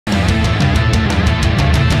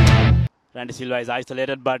Randy Silva is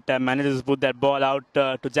isolated, but manages to put that ball out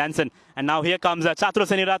to Jansen. And now here comes Chatru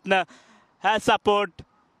Seniratne. Has support.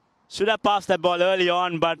 Should have passed that ball early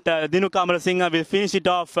on, but Dinuk Amerasinghe will finish it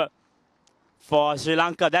off for Sri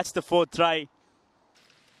Lanka. That's the 4th try.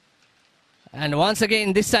 And once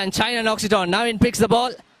again, this time China knocks it on. Navin picks the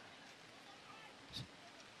ball.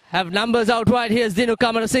 Have numbers out wide. Here's Dinuk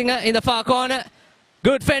Amerasinghe in the far corner.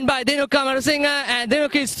 Good fend by Dinuk Amerasinghe, and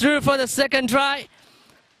Dinuk is through for the 2nd try.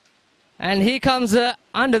 And he comes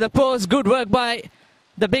under the post. Good work by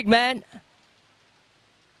the big man.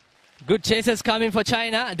 Good chases coming for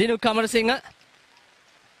China. Dinuk Amerasinghe.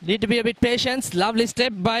 Need to be a bit patient. Lovely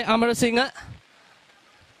step by Amerasinghe.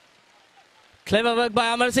 Clever work by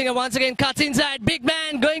Amerasinghe. Once again cuts inside. Big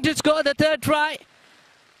man going to score the 3rd try.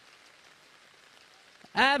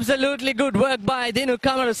 Absolutely good work by Dinuk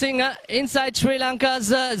Amerasinghe inside Sri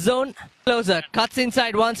Lanka's zone. Closer, cuts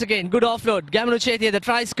inside once again. Good offload. Gamanu Chetia, the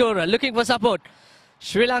try scorer, looking for support.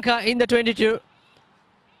 Sri Lanka in the 22.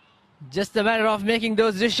 Just a matter of making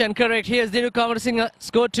those decisions correct. Here's Dinuk Amerasinghe.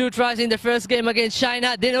 Scored 2 tries in the first game against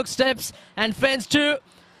China. Dinuk steps and fends 2.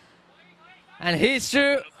 And he's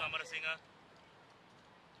through.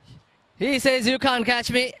 He says, "You can't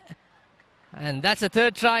catch me." And that's the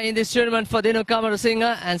 3rd try in this tournament for Dinuk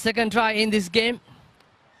Amerasinghe and 2nd try in this game.